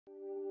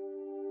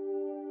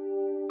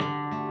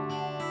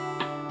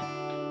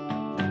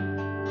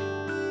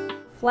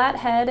Flat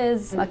head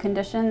is a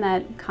condition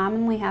that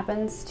commonly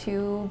happens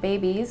to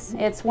babies.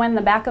 It's when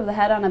the back of the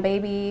head on a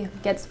baby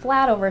gets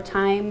flat over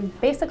time,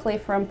 basically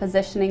from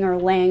positioning or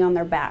laying on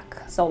their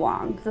back so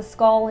long. The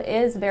skull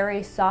is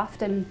very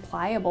soft and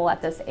pliable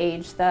at this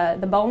age.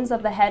 The bones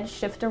of the head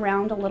shift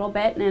around a little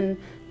bit, and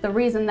the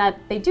reason that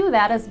they do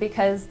that is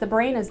because the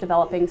brain is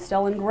developing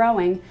still and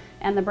growing,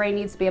 and the brain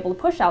needs to be able to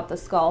push out the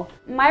skull.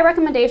 My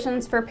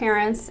recommendations for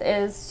parents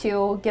is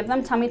to give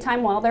them tummy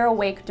time while they're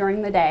awake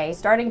during the day,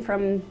 starting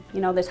from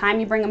the time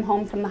you bring them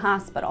home from the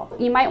hospital.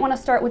 You might want to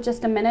start with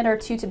just a minute or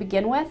two to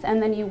begin with,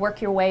 and then you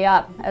work your way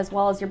up as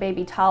well as your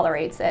baby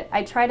tolerates it.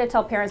 I try to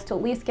tell parents to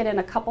at least get in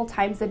a couple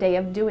times a day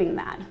of doing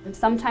that.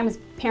 Sometimes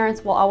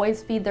parents will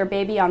always feed their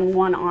baby on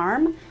one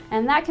arm,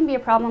 and that can be a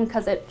problem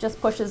because it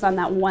just pushes on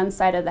that one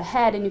side of the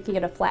head and you can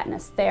get a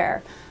flatness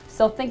there.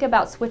 So think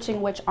about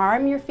switching which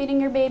arm you're feeding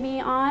your baby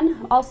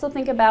on. Also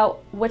think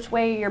about which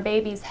way your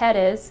baby's head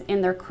is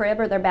in their crib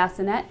or their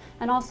bassinet,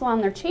 and also on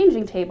their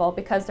changing table,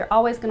 because they're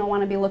always going to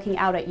want to be looking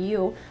out at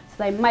you. So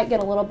they might get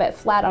a little bit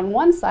flat on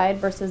one side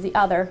versus the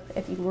other.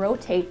 If you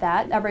rotate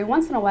that every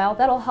once in a while,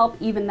 that'll help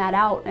even that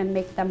out and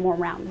make them more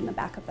round in the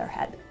back of their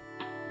head.